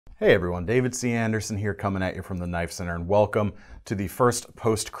Hey everyone, David C. Anderson here coming at you from the Knife Center, and welcome to the first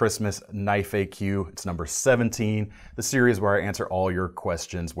post-Christmas Knife AQ. It's number 17, the series where I answer all your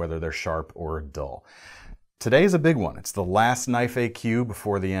questions, whether they're sharp or dull. Today's a big one. It's the last Knife AQ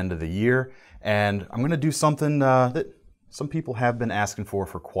before the end of the year, and I'm going to do something that some people have been asking for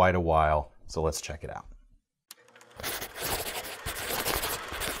quite a while, so let's check it out.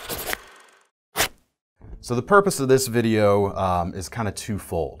 So the purpose of this video is kind of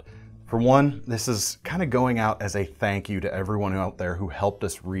twofold. For one, this is kind of going out as a thank you to everyone out there who helped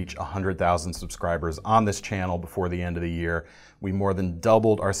us reach 100,000 subscribers on this channel before the end of the year. We more than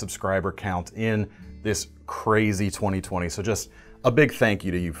doubled our subscriber count in this crazy 2020. So just a big thank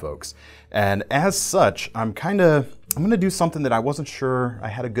you to you folks. And as such, I'm going to do something that I wasn't sure I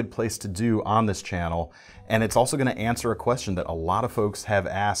had a good place to do on this channel. And it's also going to answer a question that a lot of folks have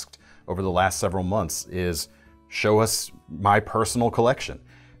asked over the last several months, is show us my personal collection.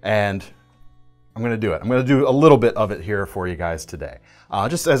 And I'm going to do it. I'm going to do a little bit of it here for you guys today.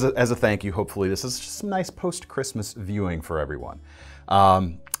 Just as a thank you, hopefully this is just some nice post-Christmas viewing for everyone.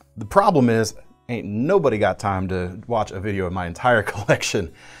 The problem is, ain't nobody got time to watch a video of my entire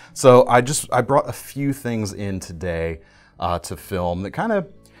collection. So I brought a few things in today to film that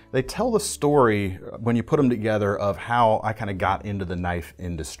they tell the story when you put them together of how I kind of got into the knife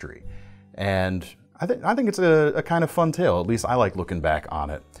industry. And I think it's a kind of fun tale. At least I like looking back on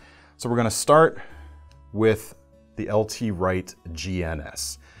it. So we're going to start with the LT Wright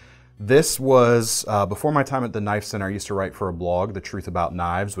GNS. This was, before my time at the Knife Center, I used to write for a blog, The Truth About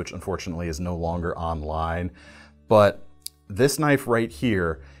Knives, which unfortunately is no longer online. But this knife right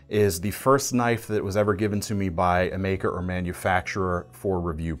here is the first knife that was ever given to me by a maker or manufacturer for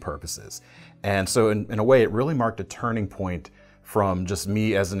review purposes. And so in a way, it really marked a turning point from just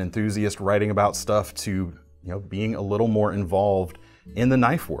me as an enthusiast writing about stuff to being a little more involved in the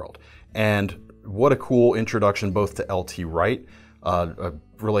knife world. And what a cool introduction both to LT Wright, a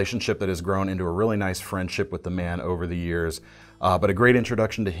relationship that has grown into a really nice friendship with the man over the years, but a great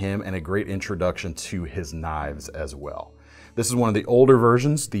introduction to him and a great introduction to his knives as well. This is one of the older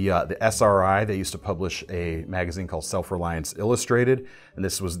versions, the SRI. They used to publish a magazine called Self-Reliance Illustrated, and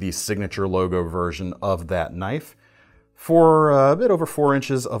this was the signature logo version of that knife. For a bit over 4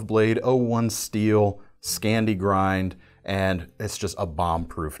 inches of blade, 01 steel, Scandi grind, and it's just a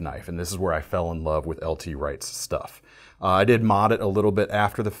bomb-proof knife. And this is where I fell in love with LT Wright's stuff. I did mod it a little bit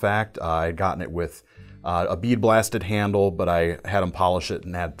after the fact. I had gotten it with a bead-blasted handle, but I had them polish it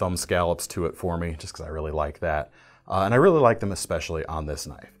and add thumb scallops to it for me, just because I really like that. And I really like them especially on this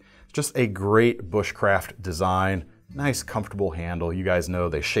knife. It's just a great bushcraft design, nice comfortable handle. You guys know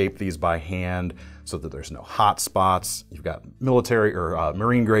they shape these by hand so that there's no hot spots. You've got military or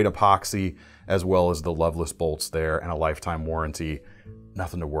marine grade epoxy, as well as the loveless bolts there, and a lifetime warranty.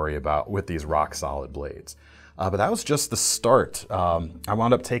 Nothing to worry about with these rock solid blades. But that was just the start. I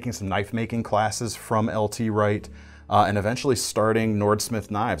wound up taking some knife making classes from LT Wright and eventually starting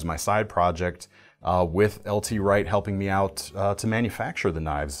Nordsmith Knives, my side project, with LT Wright helping me out to manufacture the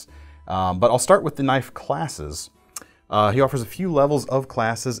knives. But I'll start with the knife classes. He offers a few levels of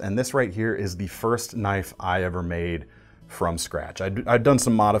classes, and this right here is the first knife I ever made from scratch. I'd done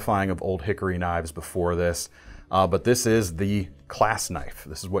some modifying of old hickory knives before this, but this is the class knife.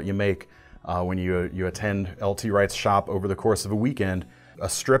 This is what you make when you attend LT Wright's shop over the course of a weekend. A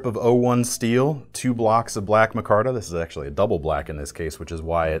strip of 01 steel, 2 blocks of black micarta. This is actually a double black in this case, which is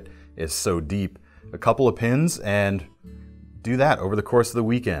why it is so deep. A couple of pins, and do that over the course of the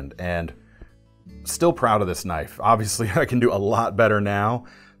weekend. And still proud of this knife. Obviously, I can do a lot better now,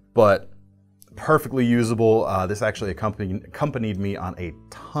 but perfectly usable. This actually accompanied me on a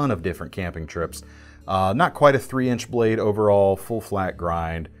ton of different camping trips. Not quite a 3-inch blade overall, full flat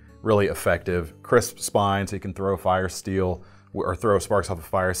grind, really effective. Crisp spine, so you can throw fire steel or throw sparks off of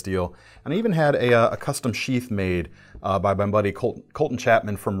fire steel. And I even had a custom sheath made by my buddy Colton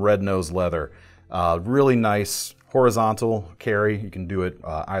Chapman from Red Nose Leather. Really nice horizontal carry. You can do it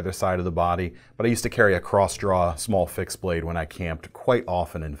either side of the body, but I used to carry a cross draw small fixed blade when I camped, quite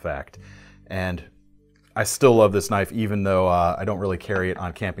often in fact. And I still love this knife, even though I don't really carry it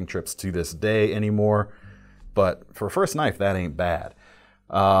on camping trips to this day anymore. But for a first knife, that ain't bad.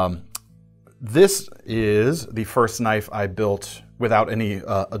 This is the first knife I built without any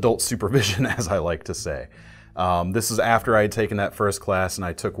adult supervision, as I like to say. This is after I had taken that first class, and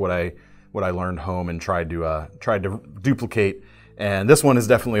I took what I learned home and tried to duplicate. And this one is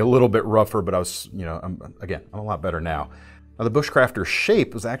definitely a little bit rougher, but I'm a lot better now. Now, the Bushcrafter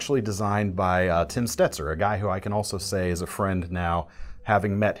shape was actually designed by Tim Stetzer, a guy who I can also say is a friend now,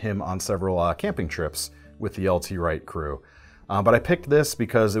 having met him on several camping trips with the LT Wright crew. But I picked this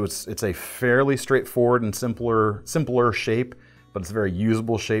because it's a fairly straightforward and simpler shape, but it's a very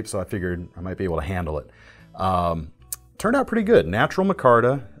usable shape, so I figured I might be able to handle it. Turned out pretty good. Natural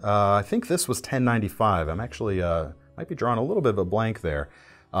micarta. I think this was $10.95. I'm actually might be drawing a little bit of a blank there.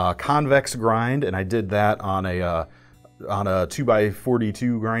 Convex grind, and I did that on a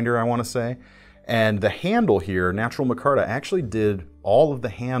 2x42 grinder, I want to say. And the handle here, natural micarta, actually did all of the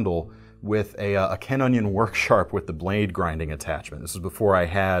handle with a Ken Onion work sharp with the blade grinding attachment. This was before I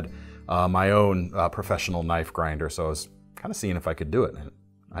had my own professional knife grinder, so I was kind of seeing if I could do it. And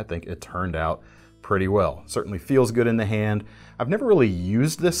I think it turned out pretty well. Certainly feels good in the hand. I've never really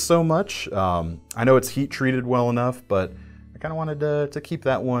used this so much. I know it's heat treated well enough, but I kind of wanted to keep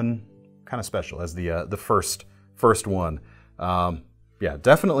that one kind of special as the first one. Yeah,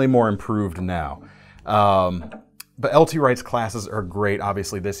 definitely more improved now. But LT Wright's classes are great.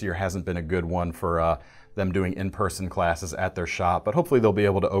 Obviously this year hasn't been a good one for them doing in-person classes at their shop, but hopefully they'll be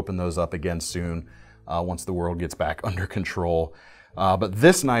able to open those up again soon once the world gets back under control. But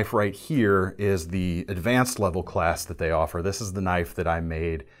this knife right here is the advanced level class that they offer. This is the knife that I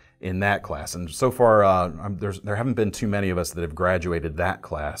made in that class. And so far, there haven't been too many of us that have graduated that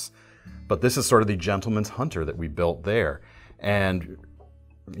class. But this is sort of the gentleman's hunter that we built there. And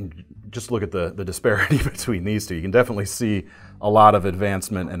just look at the disparity between these two. You can definitely see a lot of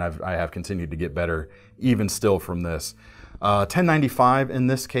advancement, and I have continued to get better even still from this. $10.95 in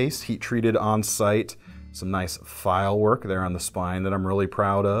this case, heat treated on site. Some nice file work there on the spine that I'm really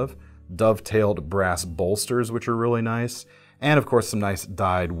proud of. Dovetailed brass bolsters, which are really nice. And of course, some nice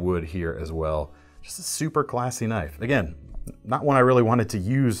dyed wood here as well. Just a super classy knife. Again, not one I really wanted to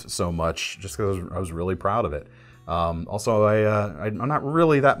use so much, just because I was really proud of it. Also, I'm not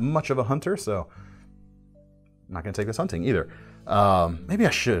really that much of a hunter, so I'm not gonna take this hunting either. Maybe I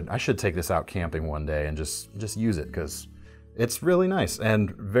should take this out camping one day and just use it, because it's really nice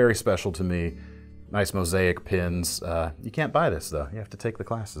and very special to me. Nice mosaic pins. You can't buy this though. You have to take the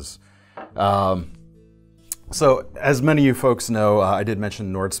classes. So as many of you folks know, I did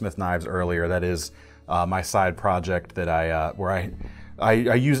mention Nordsmith knives earlier. That is my side project that where I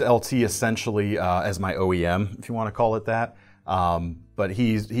use LT essentially as my OEM, if you want to call it that. But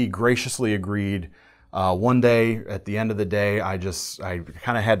he graciously agreed. One day, at the end of the day, I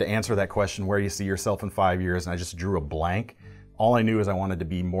kind of had to answer that question, where do you see yourself in 5 years? And I just drew a blank. All I knew is I wanted to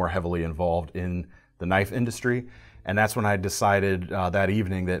be more heavily involved in the knife industry. And that's when I decided that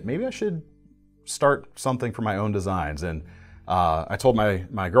evening that maybe I should start something for my own designs. And I told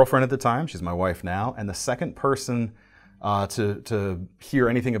my girlfriend at the time, she's my wife now, and the second person to hear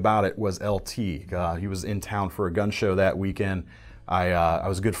anything about it was LT. He was in town for a gun show that weekend. I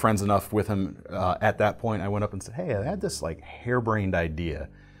was good friends enough with him at that point. I went up and said, hey, I had this like harebrained idea.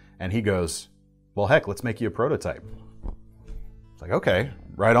 And he goes, well, heck, let's make you a prototype. It's like, okay,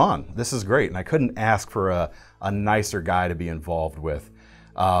 right on. This is great. And I couldn't ask for a nicer guy to be involved with.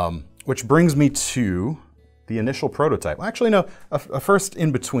 Which brings me to the initial prototype. Well, actually, no, a first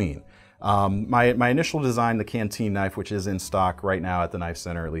in between. My initial design, the Canteen knife, which is in stock right now at the Knife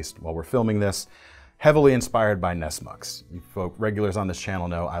Center, at least while we're filming this, heavily inspired by Nessmucks. You folk regulars on this channel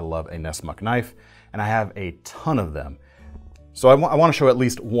know I love a Nessmuck knife, and I have a ton of them. So I want to show at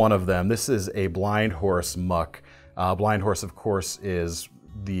least one of them. This is a Blind Horse muck. Blind Horse, of course, is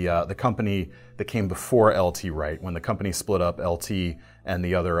the company that came before LT Wright. When the company split up, LT and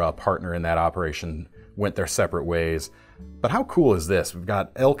the other partner in that operation went their separate ways. But how cool is this? We've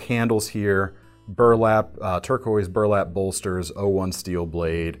got elk handles here, burlap, turquoise burlap bolsters, 01 steel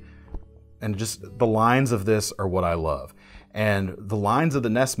blade, and just the lines of this are what I love. And the lines of the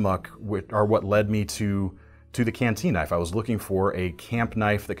Nessmuck are what led me to the Canteen knife. I was looking for a camp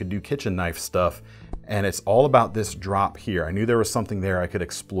knife that could do kitchen knife stuff, and it's all about this drop here. I knew there was something there I could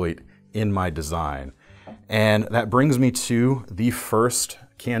exploit in my design. And that brings me to the first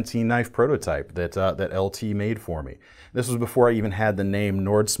Canteen knife prototype that LT made for me. This was before I even had the name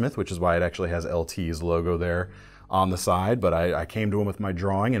Nordsmith, which is why it actually has LT's logo there on the side, but I came to him with my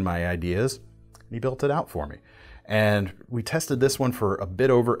drawing and my ideas, and he built it out for me. And we tested this one for a bit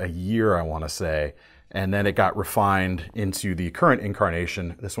over a year, I want to say, and then it got refined into the current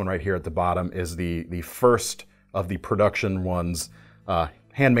incarnation. This one right here at the bottom is the first of the production ones,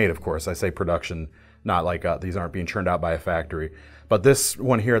 handmade, of course. I say production, not like these aren't being churned out by a factory. But this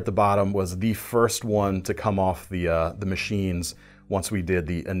one here at the bottom was the first one to come off the machines once we did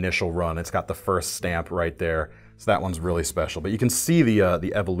the initial run. It's got the first stamp right there, so that one's really special. But you can see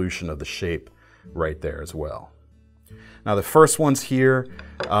the evolution of the shape right there as well. Now the first one's here.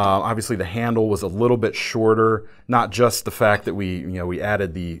 Obviously the handle was a little bit shorter, not just the fact that we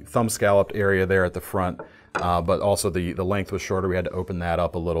added the thumb scalloped area there at the front, but also the length was shorter. We had to open that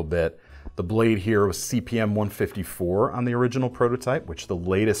up a little bit. The blade here was CPM 154 on the original prototype, which the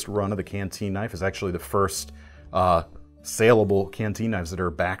latest run of the canteen knife is actually the first saleable canteen knives that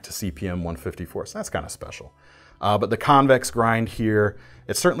are back to CPM 154, so that's kind of special. But the convex grind here,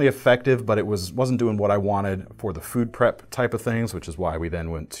 it's certainly effective, but it wasn't doing what I wanted for the food prep type of things, which is why we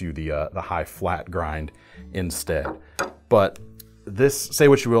then went to the high flat grind instead. But this, say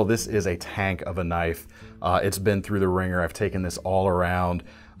what you will, this is a tank of a knife. It's been through the ringer. I've taken this all around.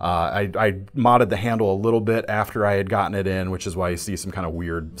 I modded the handle a little bit after I had gotten it in, which is why you see some kind of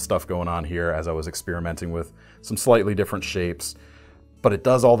weird stuff going on here as I was experimenting with some slightly different shapes. But it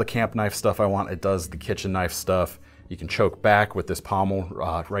does all the camp knife stuff I want. It does the kitchen knife stuff. You can choke back with this pommel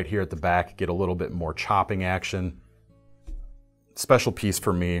right here at the back, get a little bit more chopping action. Special piece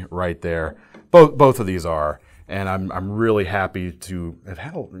for me right there. Both of these are, and I'm really happy to have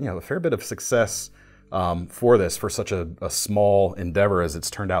had a fair bit of success for such a small endeavor as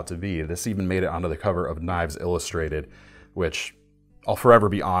it's turned out to be. This even made it onto the cover of Knives Illustrated, which I'll forever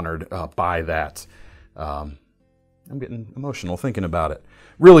be honored by that. I'm getting emotional thinking about it.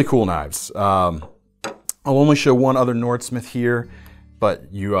 Really cool knives. I'll only show one other Nordsmith here,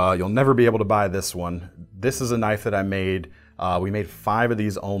 but you'll never be able to buy this one. This is a knife that I made. We made 5 of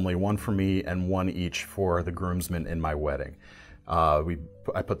these only, one for me and one each for the groomsmen in my wedding.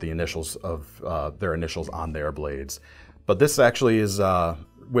 I put the initials of their initials on their blades. But this actually is,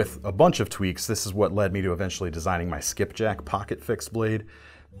 with a bunch of tweaks, this is what led me to eventually designing my skipjack pocket fix blade.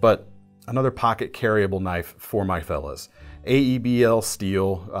 But another pocket carryable knife for my fellas. AEBL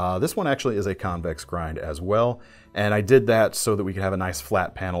steel. This one actually is a convex grind as well. And I did that so that we could have a nice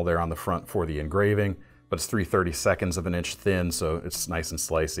flat panel there on the front for the engraving, but it's 3/32 of an inch thin, so it's nice and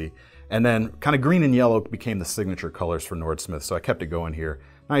slicey. And then kind of green and yellow became the signature colors for Nordsmith, so I kept it going here.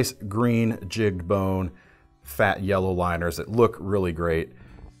 Nice green jigged bone, fat yellow liners that look really great.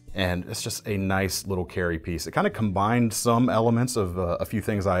 And it's just a nice little carry piece. It kind of combined some elements of a few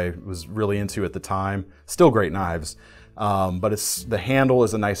things I was really into at the time. Still great knives, but the handle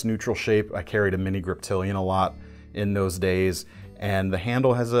is a nice neutral shape. I carried a mini Griptilian a lot in those days, and the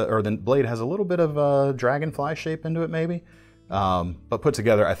handle has the blade has a little bit of a dragonfly shape into it maybe, but put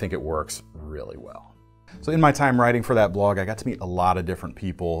together I think it works really well. So in my time writing for that blog, I got to meet a lot of different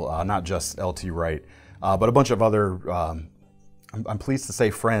people, not just LT Wright, but a bunch of other I'm pleased to say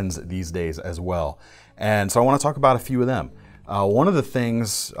friends these days as well. And so I want to talk about a few of them. One of the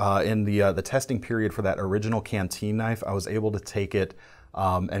things in the testing period for that original canteen knife, I was able to take it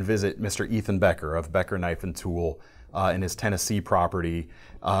and visit Mr. Ethan Becker of Becker Knife and Tool in his Tennessee property.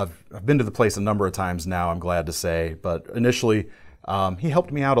 I've been to the place a number of times now, I'm glad to say, but initially he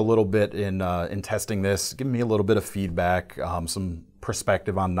helped me out a little bit in testing this, giving me a little bit of feedback, some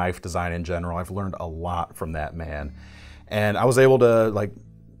perspective on knife design in general. I've learned a lot from that man. And I was able to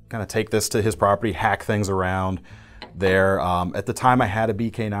kind of take this to his property, hack things around there. At the time I had a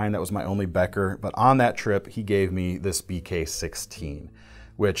BK9, that was my only Becker, but on that trip he gave me this BK16,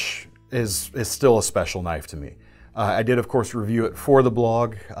 which is still a special knife to me. I did of course review it for the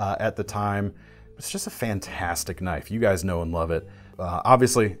blog at the time. It's just a fantastic knife. You guys know and love it.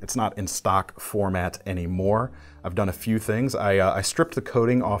 Obviously it's not in stock format anymore. I've done a few things. I stripped the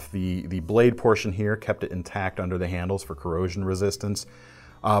coating off the blade portion here, kept it intact under the handles for corrosion resistance.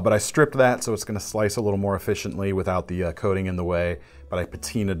 But I stripped that so it's going to slice a little more efficiently without the coating in the way. But I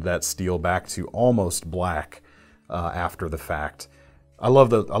patinaed that steel back to almost black after the fact. I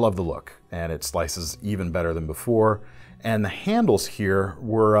love the look, and it slices even better than before. And the handles here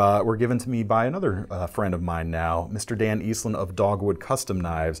were given to me by another friend of mine now, Mr. Dan Eastland of Dogwood Custom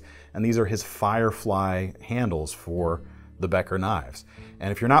Knives, and these are his Firefly handles for the Becker knives.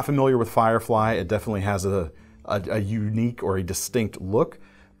 And if you're not familiar with Firefly, it definitely has a unique or a distinct look,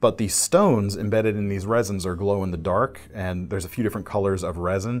 but the stones embedded in these resins are glow in the dark, and there's a few different colors of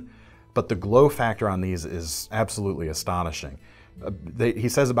resin, but the glow factor on these is absolutely astonishing. He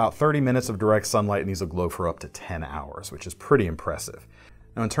says about 30 minutes of direct sunlight and these will glow for up to 10 hours, which is pretty impressive.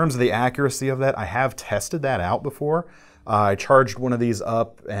 Now in terms of the accuracy of that, I have tested that out before. I charged one of these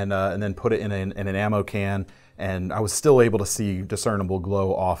up and then put it in an ammo can, and I was still able to see discernible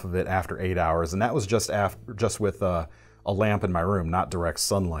glow off of it after 8 hours, and that was just with a lamp in my room, not direct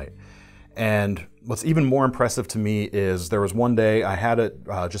sunlight. And what's even more impressive to me is there was one day I had it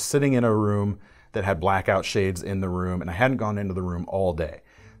just sitting in a room that had blackout shades in the room, and I hadn't gone into the room all day.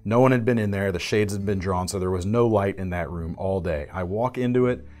 No one had been in there, the shades had been drawn, so there was no light in that room all day. I walk into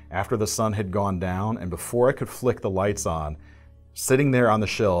it after the sun had gone down, and before I could flick the lights on, sitting there on the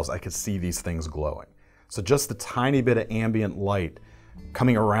shelves, I could see these things glowing. So just the tiny bit of ambient light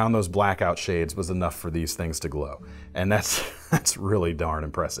coming around those blackout shades was enough for these things to glow. And that's really darn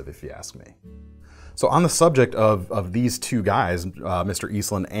impressive if you ask me. So on the subject of these two guys, Mr.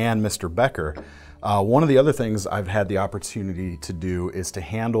 Eastland and Mr. Becker, one of the other things I've had the opportunity to do is to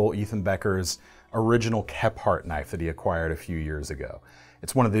handle Ethan Becker's original Kephart knife that he acquired a few years ago.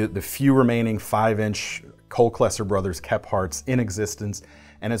 It's one of the few remaining 5-inch Cole Klesser Brothers Kepharts in existence,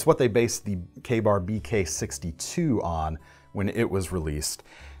 and it's what they based the K-Bar BK62 on when it was released.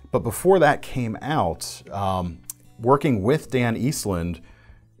 But before that came out, working with Dan Eastland,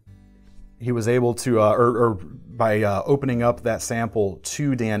 he was able to, by opening up that sample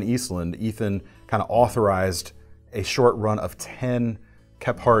to Dan Eastland, Ethan kind of authorized a short run of 10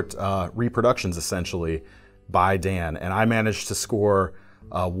 Kephart reproductions, essentially, by Dan, and I managed to score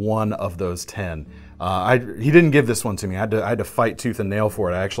one of those 10. He didn't give this one to me. I had to fight tooth and nail for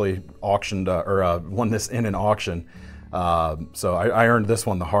it. I actually auctioned won this in an auction, so I earned this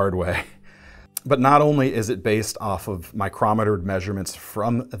one the hard way. But not only is it based off of micrometered measurements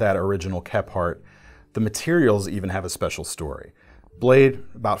from that original Kephart, the materials even have a special story. Blade,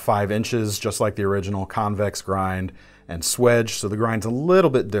 about 5 inches, just like the original, convex grind, and swedge, so the grind's a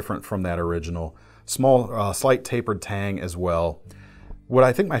little bit different from that original. Small, slight tapered tang as well. What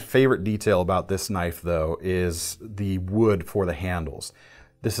I think my favorite detail about this knife, though, is the wood for the handles.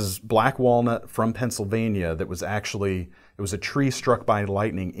 This is black walnut from Pennsylvania that was actually, it was a tree struck by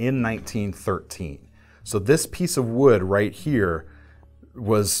lightning in 1913. So this piece of wood right here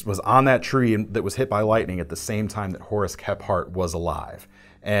was on that tree that was hit by lightning at the same time that Horace Kephart was alive.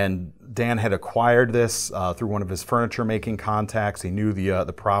 And Dan had acquired this through one of his furniture making contacts. He knew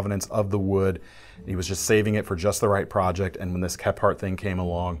the provenance of the wood. He was just saving it for just the right project. And when this Kephart thing came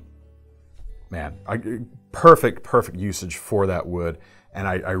along, man, perfect usage for that wood. And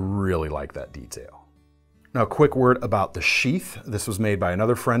I really like that detail. Now, a quick word about the sheath. This was made by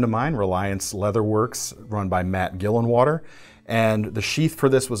another friend of mine, Reliance Leather Works, run by Matt Gillenwater. And the sheath for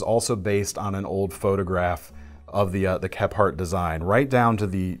this was also based on an old photograph of the Kephart design, right down to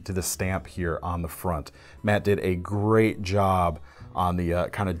the stamp here on the front. Matt did a great job on the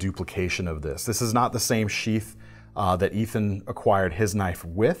kind of duplication of this. This is not the same sheath that Ethan acquired his knife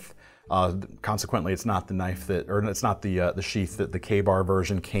with. Consequently, it's not the knife that, or it's not the sheath that the K-Bar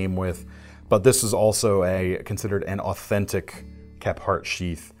version came with. But this is also considered an authentic Kephart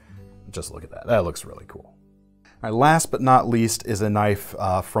sheath. Just look at that. That looks really cool. All right, last but not least is a knife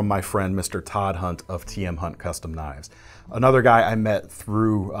from my friend Mr. Todd Hunt of TM Hunt Custom Knives. Another guy I met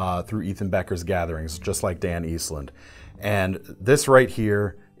through Ethan Becker's gatherings, just like Dan Eastland. And this right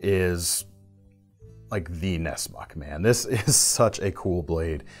here is like the Nessmuck, man. This is such a cool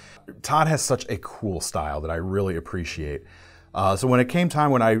blade. Todd has such a cool style that I really appreciate. So when it came time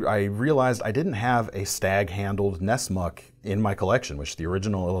when I realized I didn't have a stag-handled Nessmuck in my collection, which the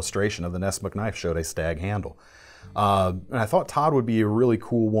original illustration of the Nessmuck knife showed a stag handle. And I thought Todd would be a really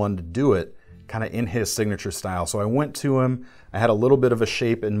cool one to do it, kind of in his signature style. So I went to him. I had a little bit of a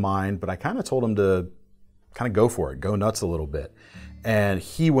shape in mind, but I kind of told him to kind of go for it, go nuts a little bit. And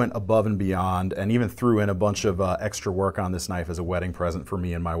he went above and beyond and even threw in a bunch of extra work on this knife as a wedding present for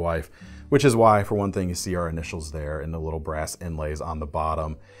me and my wife, which is why, for one thing, you see our initials there and the little brass inlays on the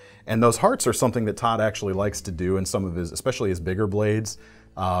bottom. And those hearts are something that Todd actually likes to do in some of his, especially his bigger blades,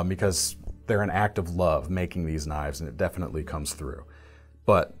 because they're an act of love making these knives, and it definitely comes through.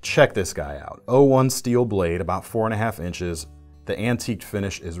 But check this guy out. 01 steel blade, about 4.5 inches. The antiqued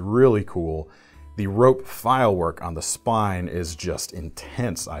finish is really cool. The rope file work on the spine is just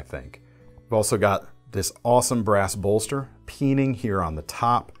intense, I think. We've also got this awesome brass bolster, peening here on the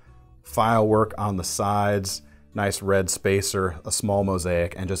top, file work on the sides, nice red spacer, a small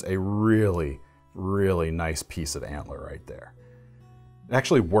mosaic, and just a really, really nice piece of antler right there. It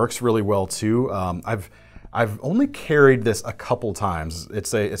actually works really well too. I've only carried this a couple times.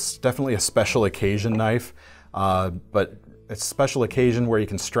 It's definitely a special occasion knife, but it's a special occasion where you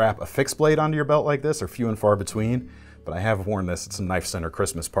can strap a fixed blade onto your belt like this, or few and far between. But I have worn this at some KnifeCenter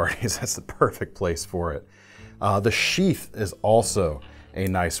Christmas parties. That's the perfect place for it. The sheath is also a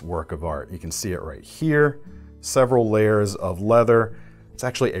nice work of art. You can see it right here. Several layers of leather. It's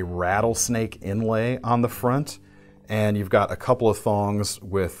actually a rattlesnake inlay on the front. And you've got a couple of thongs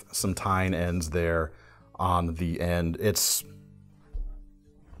with some tying ends there on the end.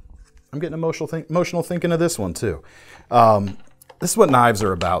 I'm getting emotional thinking of this one too. This is what knives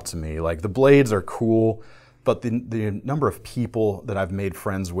are about to me. Like, the blades are cool, but the number of people that I've made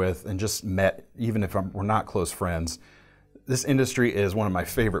friends with and just met, even if we're not close friends, this industry is one of my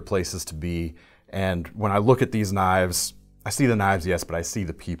favorite places to be. And when I look at these knives, I see the knives, yes, but I see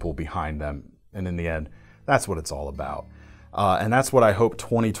the people behind them. And in the end, that's what it's all about. And that's what I hope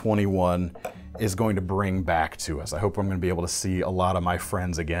 2021 is going to bring back to us. I hope I'm going to be able to see a lot of my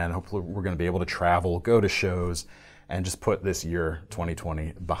friends again. Hopefully we're going to be able to travel, go to shows, and just put this year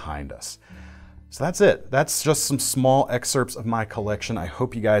 2020 behind us. So that's it. That's just some small excerpts of my collection. I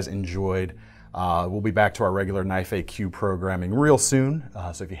hope you guys enjoyed. We'll be back to our regular Knife AQ programming real soon.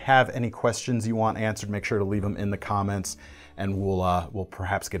 So if you have any questions you want answered, make sure to leave them in the comments, and we'll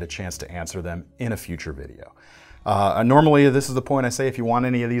perhaps get a chance to answer them in a future video. Normally, this is the point I say, if you want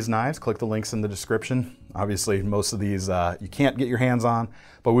any of these knives, click the links in the description. Obviously, most of these you can't get your hands on,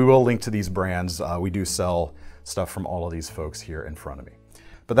 but we will link to these brands. We do sell stuff from all of these folks here in front of me.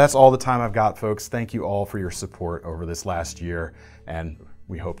 But that's all the time I've got, folks. Thank you all for your support over this last year, and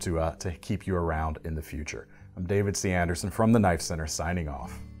we hope to keep you around in the future. I'm David C. Anderson from the Knife Center signing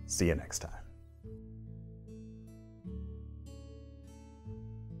off. See you next time.